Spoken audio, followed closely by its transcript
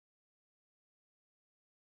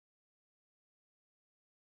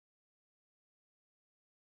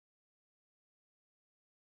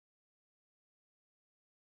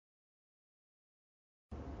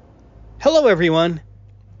Hello everyone!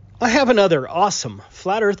 I have another awesome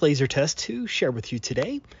flat earth laser test to share with you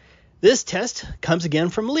today. This test comes again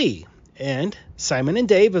from Lee and Simon and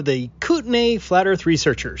Dave of the Kootenay Flat Earth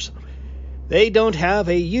Researchers. They don't have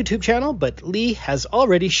a YouTube channel, but Lee has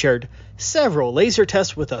already shared several laser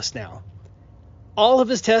tests with us now. All of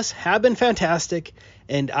his tests have been fantastic,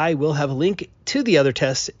 and I will have a link to the other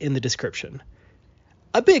tests in the description.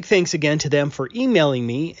 A big thanks again to them for emailing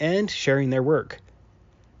me and sharing their work.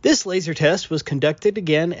 This laser test was conducted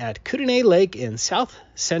again at Kootenay Lake in south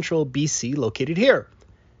central BC, located here.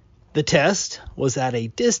 The test was at a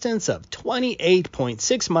distance of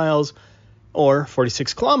 28.6 miles or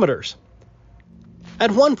 46 kilometers. At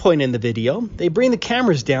one point in the video, they bring the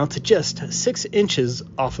cameras down to just 6 inches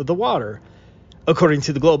off of the water. According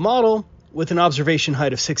to the globe model, with an observation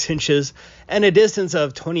height of 6 inches and a distance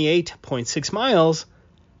of 28.6 miles,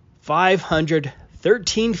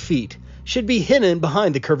 513 feet should be hidden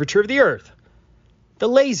behind the curvature of the Earth. The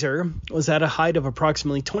laser was at a height of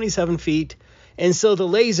approximately 27 feet, and so the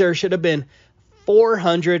laser should have been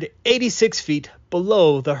 486 feet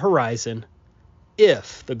below the horizon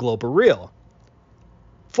if the globe were real.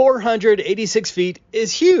 486 feet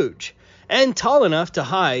is huge and tall enough to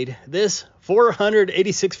hide this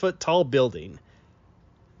 486-foot tall building.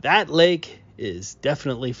 That lake is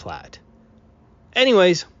definitely flat.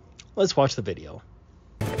 Anyways, let's watch the video.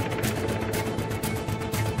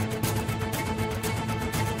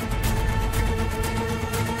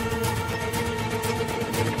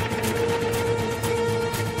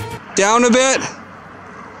 Down a bit.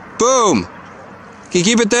 Boom. Can you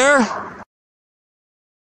keep it there?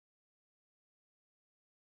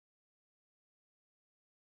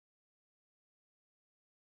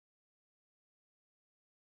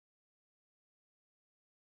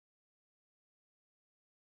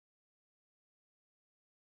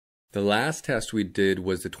 The last test we did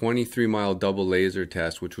was the 23-mile double laser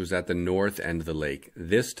test, which was at the north end of the lake.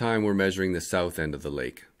 This time we're measuring the south end of the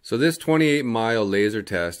lake. So this 28-mile laser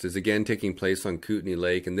test is again taking place on Kootenay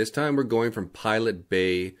Lake, and this time we're going from Pilot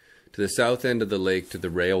Bay to the south end of the lake to the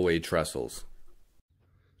railway trestles.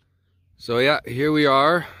 So yeah, here we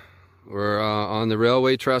are. We're on the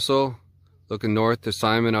railway trestle, looking north to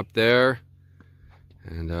Simon up there.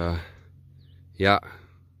 And yeah.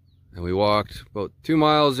 And we walked about 2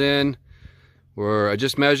 miles in. I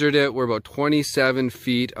just measured it. We're about 27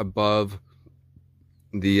 feet above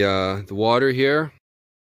the water here.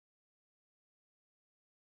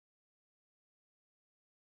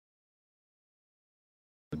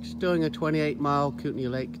 Just doing a 28-mile Kootenay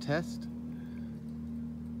Lake test.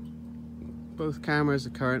 Both cameras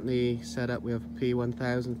are currently set up. We have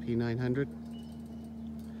P1000, P900.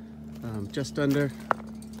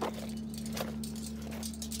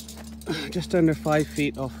 Just under 5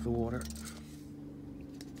 feet off the water.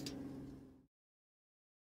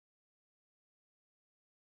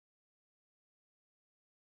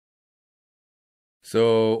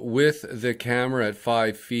 So with the camera at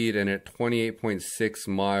 5 feet and at 28.6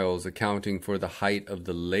 miles, accounting for the height of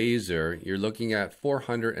the laser, you're looking at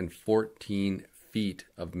 414 feet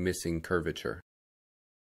of missing curvature.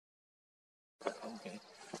 Okay.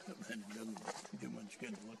 Then it doesn't do much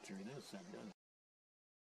good to look through this, then, does it?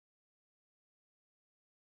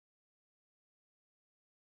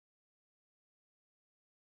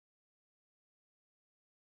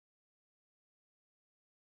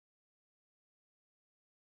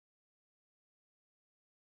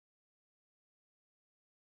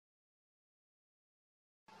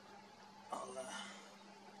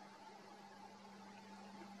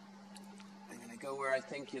 I'm going to go where I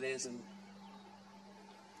think it is and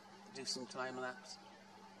do some time lapse.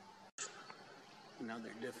 Another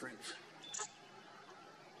difference.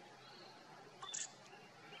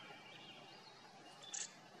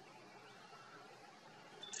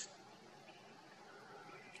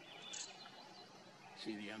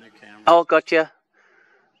 See the other camera? Oh, gotcha.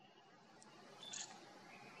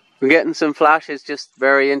 We're getting some flashes, just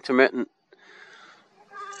very intermittent.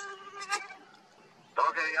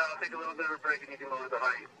 Okay, I'll take a little bit of a break and you can lower the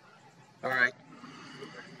height. Alright.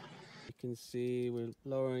 You can see we're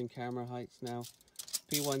lowering camera heights now.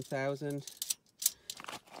 P1000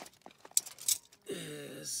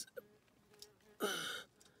 is,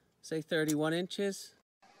 say, 31 inches.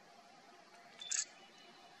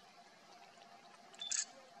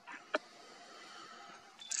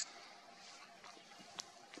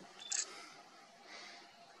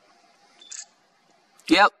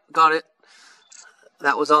 Yep, got it.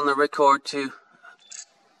 That was on the record too.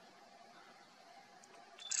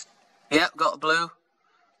 Yep, got a blue.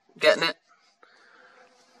 Getting it.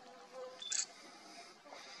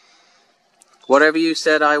 Whatever you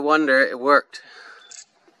said, I wonder, it worked.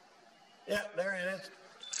 Yeah, there it is.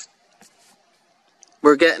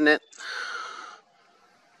 We're getting it.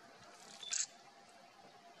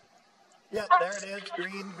 Yep, there it is.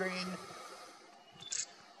 Green, green.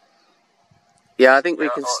 Yeah, I think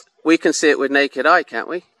we can see it with naked eye, can't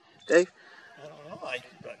we, Dave? I don't know.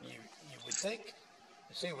 But you would think.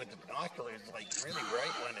 You see, with the binoculars, it's like really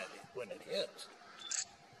bright when it hits.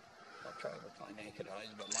 I'll try with my naked eyes,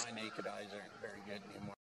 but my naked eyes aren't very good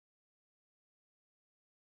anymore.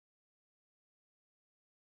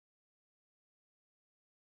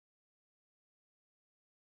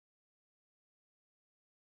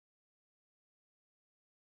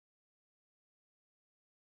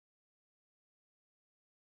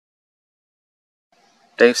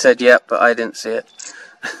 Dave said yep, but I didn't see it.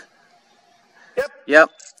 Yep. Yep,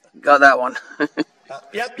 got that one. Yep.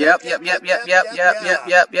 Yep.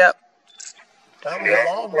 That was a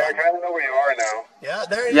long one. I kind of know where you are now. Yeah,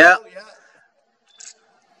 there you Yeah. go.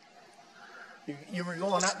 Yeah. You were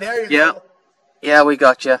going up. There you go. Yeah, we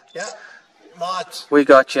got you. Yeah. Lots. We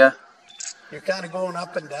got you. You're kind of going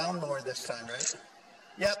up and down more this time, right?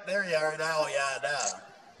 Yep, there you are now. Yeah, now.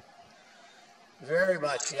 Very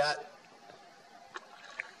much, yeah.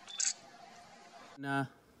 Nah.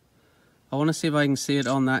 I want to see if I can see it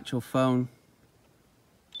on the actual phone.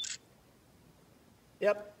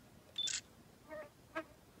 Yep. I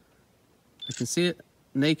can see it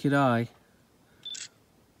naked eye.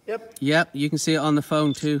 Yep. Yep, you can see it on the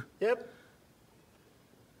phone too. Yep.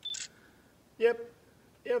 Yep.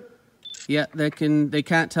 Yep. Yeah, they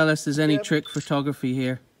can't tell us there's any Yep. trick photography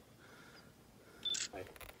here.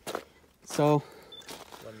 So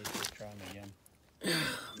Let me just try them again.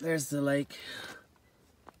 there's the lake.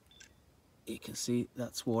 You can see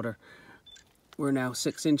that's water. We're now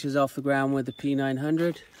 6 inches off the ground with the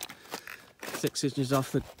P900. 6 inches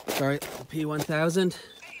off the P1000.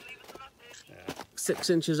 6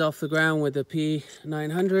 inches off the ground with the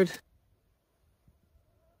P900.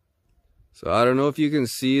 So I don't know if you can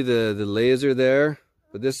see the laser there,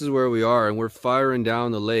 but this is where we are, and we're firing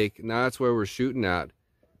down the lake, and that's where we're shooting at,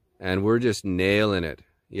 and we're just nailing it.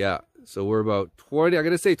 Yeah, so we're about 20, I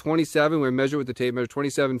gotta say 27, we measure with the tape measure,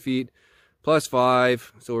 27 feet plus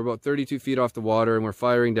 5, so we're about 32 feet off the water, and we're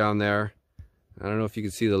firing down there. I don't know if you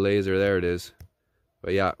can see the laser, there it is.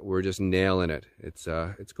 But yeah, we're just nailing it. It's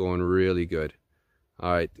going really good.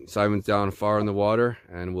 All right, Simon's down far in the water,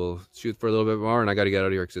 and we'll shoot for a little bit more, and I got to get out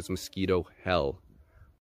of here because it's mosquito hell.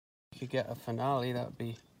 If you get a finale, that would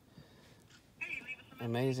be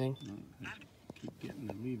amazing. Keep getting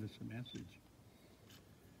to leave us a message.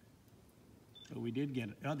 So we did get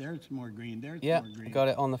it. Oh, there's some more green. There's Yeah, more green. got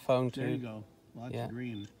it on the phone too. There you go. Lots Yeah. of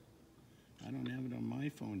green. I don't have it on my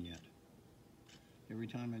phone yet. Every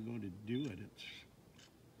time I go to do it, it's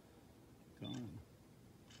gone.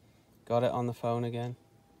 Got it on the phone again.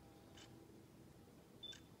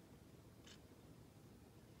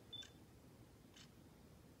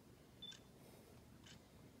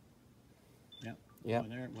 Yep. Yep. Oh,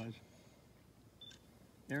 there it was.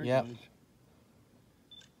 There Yep. it goes.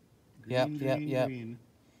 Yep, Green, yep, green, yep. green.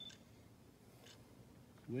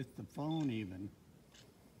 With the phone even.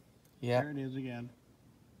 Yeah. There it is again.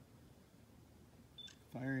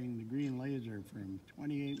 Firing the green laser from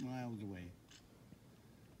 28 miles away.